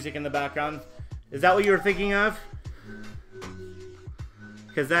music in the background. Is that what you were thinking of?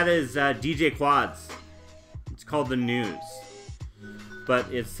 Because that is DJ Quads. It's called The News.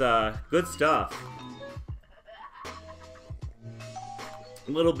 But it's good stuff.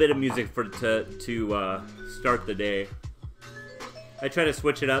 A little bit of music to start the day. I try to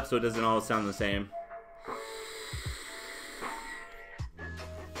switch it up so it doesn't all sound the same.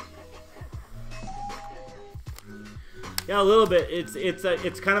 Yeah, a little bit.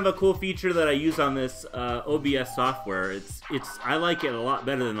 It's kind of a cool feature that I use on this OBS software. I like it a lot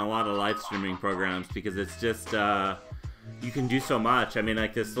better than a lot of live streaming programs because it's just you can do so much. I mean,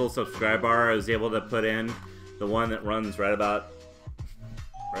 like this little subscribe bar, I was able to put in the one that runs right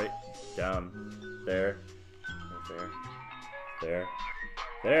down there,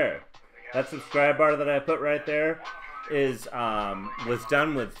 there. That subscribe bar that I put right there was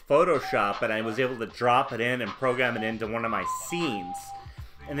done with Photoshop, and I was able to drop it in and program it into one of my scenes.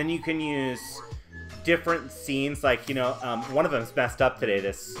 And then you can use different scenes, like, you know, one of them's messed up today.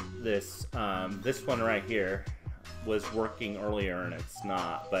 This one right here was working earlier and it's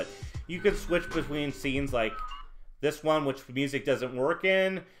not. But you could switch between scenes like this one, which music doesn't work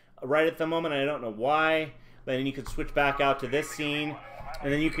in right at the moment. I don't know why. But then you can switch back out to this scene.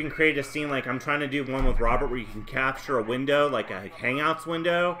 And then you can create a scene, like I'm trying to do one with Robert where you can capture a window, like a Hangouts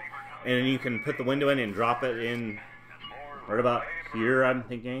window, and then you can put the window in and drop it in right about here, I'm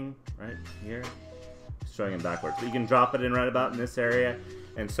thinking, right here. Showing it backwards. But you can drop it in right about in this area,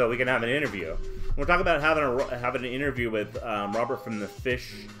 and so we can have an interview. We're talking about having an interview with Robert from the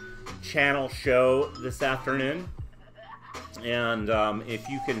Fish Channel show this afternoon. And if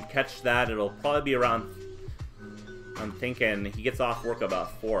you can catch that, it'll probably be around, I'm thinking he gets off work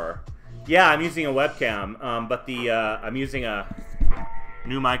about 4. Yeah, I'm using a webcam, but I'm using a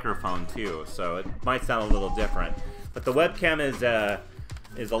new microphone too, so it might sound a little different. But the webcam is a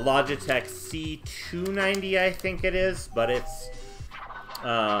Logitech C290, I think it is, but it's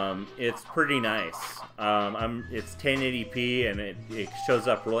pretty nice. It's 1080p and it shows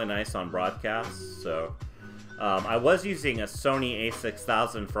up really nice on broadcasts. So I was using a Sony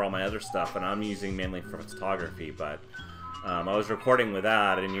a6000 for all my other stuff, and I'm using mainly for photography, but I was recording with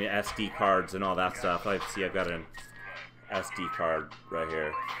that and SD cards and all that stuff. I've got an SD card right here.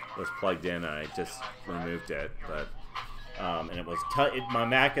 It was plugged in and I just removed it, but and it was my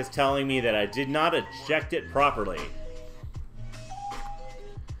Mac is telling me that I did not eject it properly.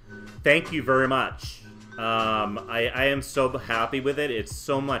 Thank you very much. I am so happy with it. It's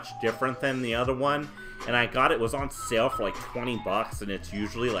so much different than the other one. And I got it was on sale for like 20 bucks, and it's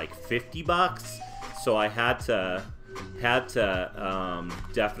usually like 50 bucks. So I had to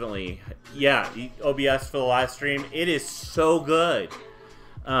definitely, yeah, OBS for the live stream. It is so good.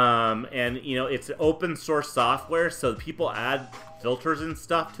 And you know, it's open source software, so people add filters and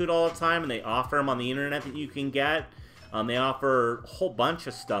stuff to it all the time, and they offer them on the internet that you can get. They offer a whole bunch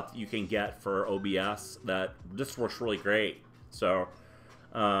of stuff that you can get for OBS that just works really great. So,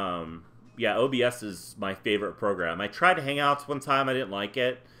 yeah, OBS is my favorite program. I tried Hangouts one time. I didn't like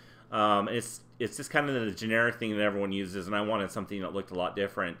it. It's just kind of the generic thing that everyone uses, and I wanted something that looked a lot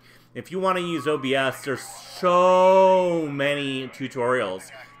different. If you want to use OBS, there's so many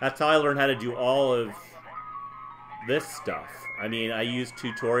tutorials. That's how I learned how to do all of this stuff. I mean, I used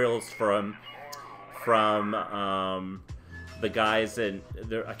tutorials from the guys, and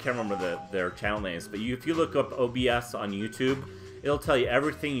I can't remember their channel names, but if you look up OBS on YouTube, it'll tell you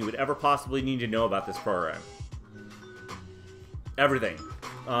everything you would ever possibly need to know about this program. Everything.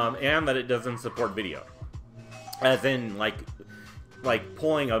 And that it doesn't support video. As in, like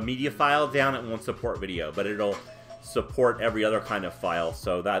pulling a media file down, it won't support video, but it'll support every other kind of file,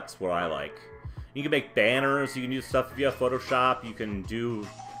 so that's what I like. You can make banners, you can do stuff if you have Photoshop, you can do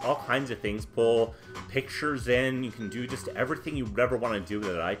all kinds of things, pull pictures in, you can do just everything you would ever want to do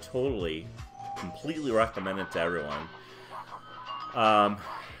with it. I completely recommend it to everyone.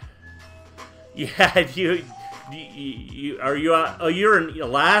 Yeah, you're in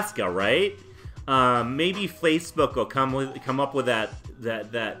Alaska, right? Maybe Facebook will come up with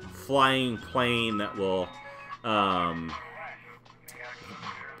that flying plane that will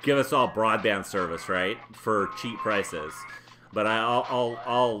give us all broadband service, right, for cheap prices. But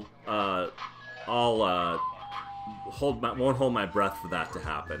won't hold my breath for that to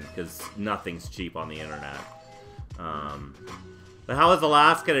happen, because nothing's cheap on the internet. But how is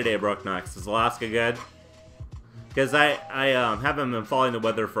Alaska today, Brooknux? Is Alaska good? Because I haven't been following the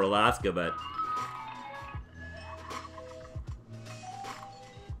weather for Alaska, but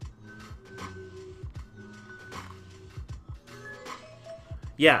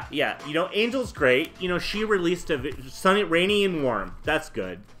Yeah, yeah. You know, Angel's great. You know, she released a sunny, rainy, and warm. That's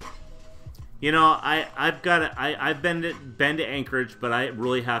good. You know, I've been to Anchorage, but I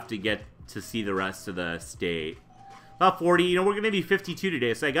really have to get to see the rest of the state. About 40. You know, we're gonna be 52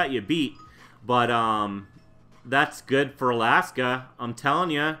 today, so I got you beat. But that's good for Alaska. I'm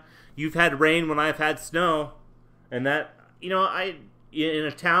telling you, you've had rain when I've had snow, and that, you know, in a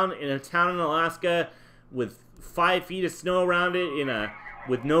town in Alaska with 5 feet of snow around it,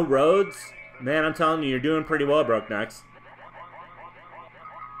 with no roads, man, I'm telling you, you're doing pretty well, Broke Necks.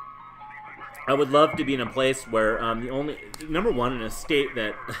 I would love to be in a place where number one, in a state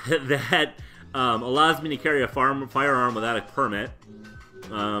that that allows me to carry a firearm without a permit,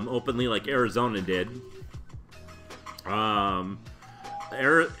 openly, like Arizona did.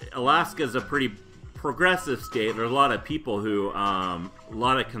 Alaska's a pretty progressive state. There's a lot of people who, a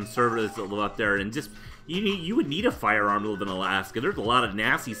lot of conservatives that live out there, and just you would need a firearm to live in Alaska. There's a lot of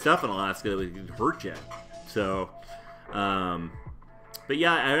nasty stuff in Alaska that would hurt you. So, but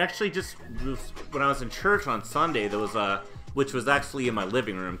yeah, I actually when I was in church on Sunday, there was which was actually in my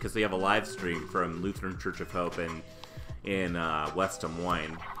living room because they have a live stream from Lutheran Church of Hope in West Des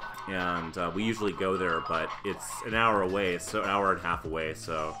Moines, and we usually go there, but it's an hour away, so an hour and a half away.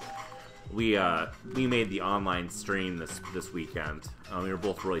 So we made the online stream this weekend. We were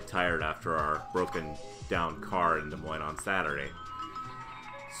both really tired after our broken down car in Des Moines on Saturday.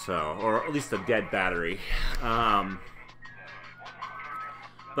 So, or at least a dead battery.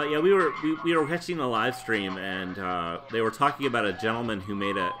 But yeah, we were catching a live stream, and they were talking about a gentleman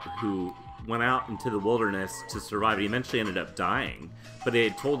who went out into the wilderness to survive. He eventually ended up dying, but they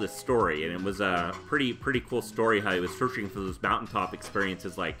had told his story, and it was a pretty cool story how he was searching for those mountaintop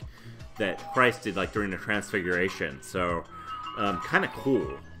experiences like that Christ did, like during the Transfiguration. So kind of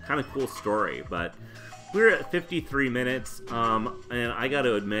cool story. But we're at 53 minutes, and I got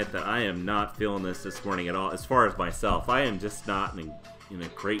to admit that I am not feeling this morning at all. As far as myself, I am just not in a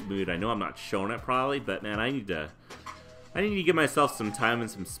great mood. I know I'm not showing it probably, but man, I need to give myself some time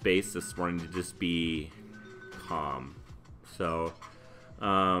and some space this morning to just be calm. So,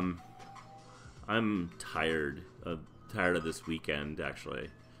 I'm tired of this weekend, actually.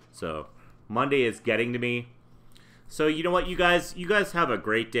 So, Monday is getting to me. So, you know what, you guys have a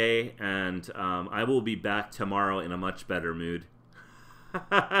great day, and I will be back tomorrow in a much better mood.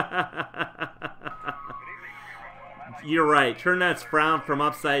 You're right. Turn that frown from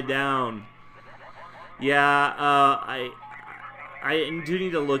upside down. Yeah, I do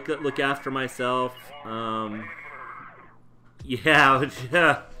need to look after myself. Yeah,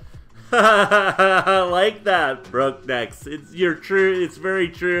 I like that, Broke Necks. It's very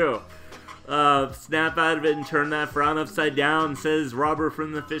true. Snap out of it and turn that frown upside down, says Robert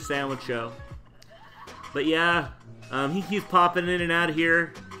from the Fish Sandwich Show. But yeah, he keeps popping in and out of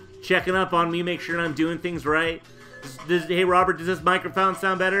here, checking up on me, make sure I'm doing things right. Hey Robert, does this microphone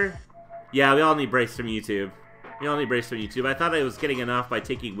sound better? Yeah, we all need breaks from YouTube. I thought I was getting enough by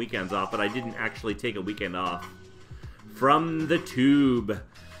taking weekends off, but I didn't actually take a weekend off from the tube.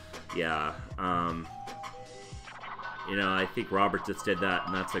 Yeah, you know, I think Robert just did that,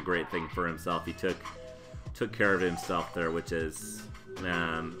 and that's a great thing for himself. He took care of himself there, which is,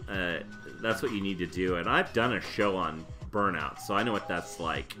 man, that's what you need to do. And I've done a show on burnout, so I know what that's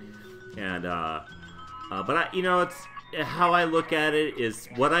like. And but you know, it's how I look at it is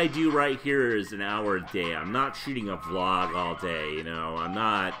what I do right here is an hour a day. I'm not shooting a vlog all day, you know. I'm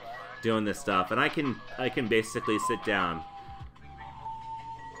not doing this stuff, and I can basically sit down.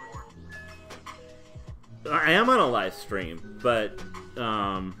 I am on a live stream, but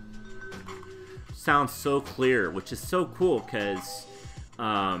sounds so clear, which is so cool because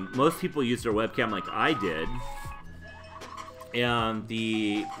most people use their webcam like I did. And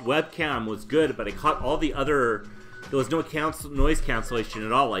the webcam was good, but it caught all the other. There was no noise cancellation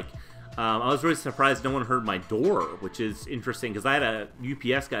at all. Like, I was really surprised no one heard my door, which is interesting because I had a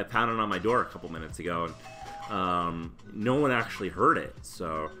UPS guy pounding on my door a couple minutes ago, and no one actually heard it.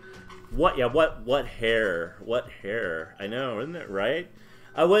 So, what hair? What hair? I know, isn't it right?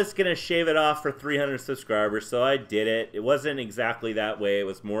 I was gonna shave it off for 300 subscribers, so I did it. It wasn't exactly that way. It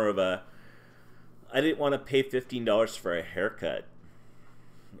was more of a. I didn't want to pay $15 for a haircut,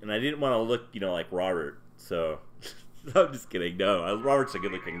 and I didn't want to look, you know, like Robert. So, I'm just kidding. No, Robert's a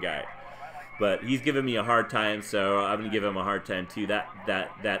good-looking guy, but he's giving me a hard time, so I'm gonna give him a hard time too. That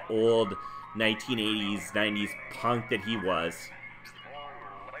old 1980s, 90s punk that he was.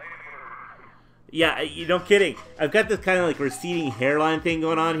 Yeah, you know, kidding. I've got this kind of like receding hairline thing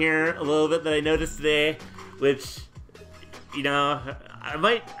going on here a little bit that I noticed today, which, you know, I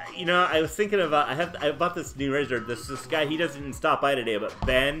might, you know, I was thinking about, I bought this new razor. This guy, he doesn't stop by today, but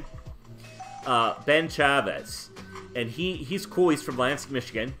Ben Chavez, and he's cool. He's from Lansing,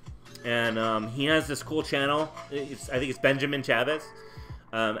 Michigan, and he has this cool channel. I think it's Benjamin Chavez,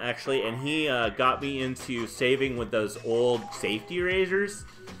 actually, and he got me into saving with those old safety razors.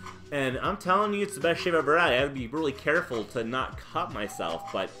 And I'm telling you, it's the best shave I've ever had. I had to be really careful to not cut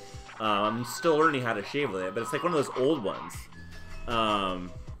myself, but I'm still learning how to shave with it. But it's like one of those old ones.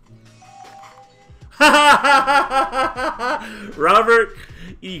 Robert,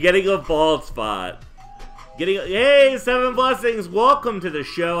 you getting a bald spot. Hey, 7 Blessings, welcome to the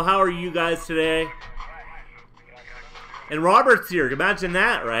show. How are you guys today? And Robert's here. Imagine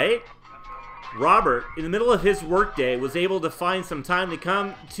that, right? Robert, in the middle of his workday, was able to find some time to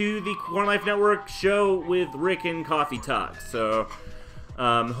come to the Corn Life Network show with Rick and Coffee Talk. So,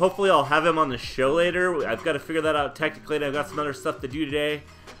 hopefully I'll have him on the show later. I've got to figure that out technically, and I've got some other stuff to do today.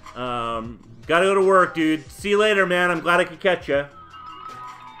 Gotta go to work, dude. See you later, man. I'm glad I could catch you.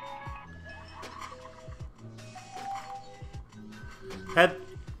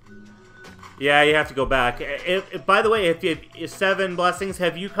 Yeah, you have to go back. By the way, if 7 Blessings,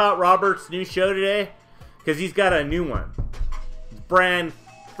 have you caught Robert's new show today? Because he's got a new one. It's brand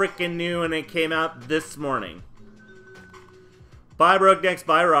freaking new, and it came out this morning. Bye, Brooknex.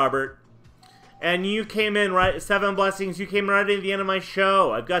 Bye, Robert. And you came in right, 7 Blessings, you came right at the end of my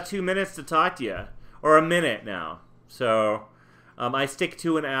show. I've got 2 minutes to talk to you. Or a minute now. So, I stick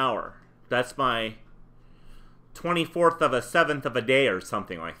to an hour. That's my 24th of a 7th of a day or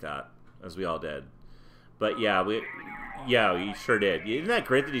something like that. As we all did. But yeah, we sure did. Isn't that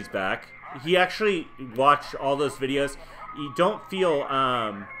great that he's back? He actually watched all those videos. You don't feel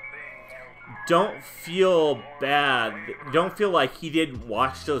bad. Don't feel like he didn't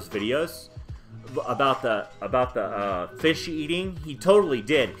watch those videos about the fish eating. He totally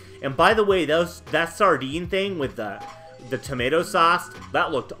did. And by the way, that sardine thing with the tomato sauce,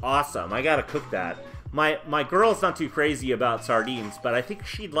 that looked awesome. I gotta cook that. My girl's not too crazy about sardines, but I think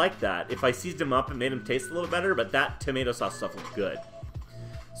she'd like that if I seasoned them up and made them taste a little better, but that tomato sauce stuff looked good.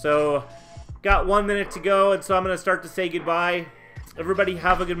 So, got 1 minute to go, and so I'm going to start to say goodbye. Everybody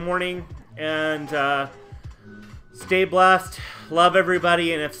have a good morning, and stay blessed. Love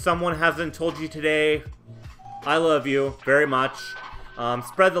everybody, and if someone hasn't told you today, I love you very much.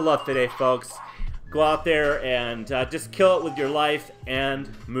 Spread the love today, folks. Go out there and just kill it with your life and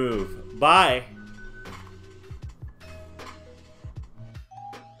move. Bye.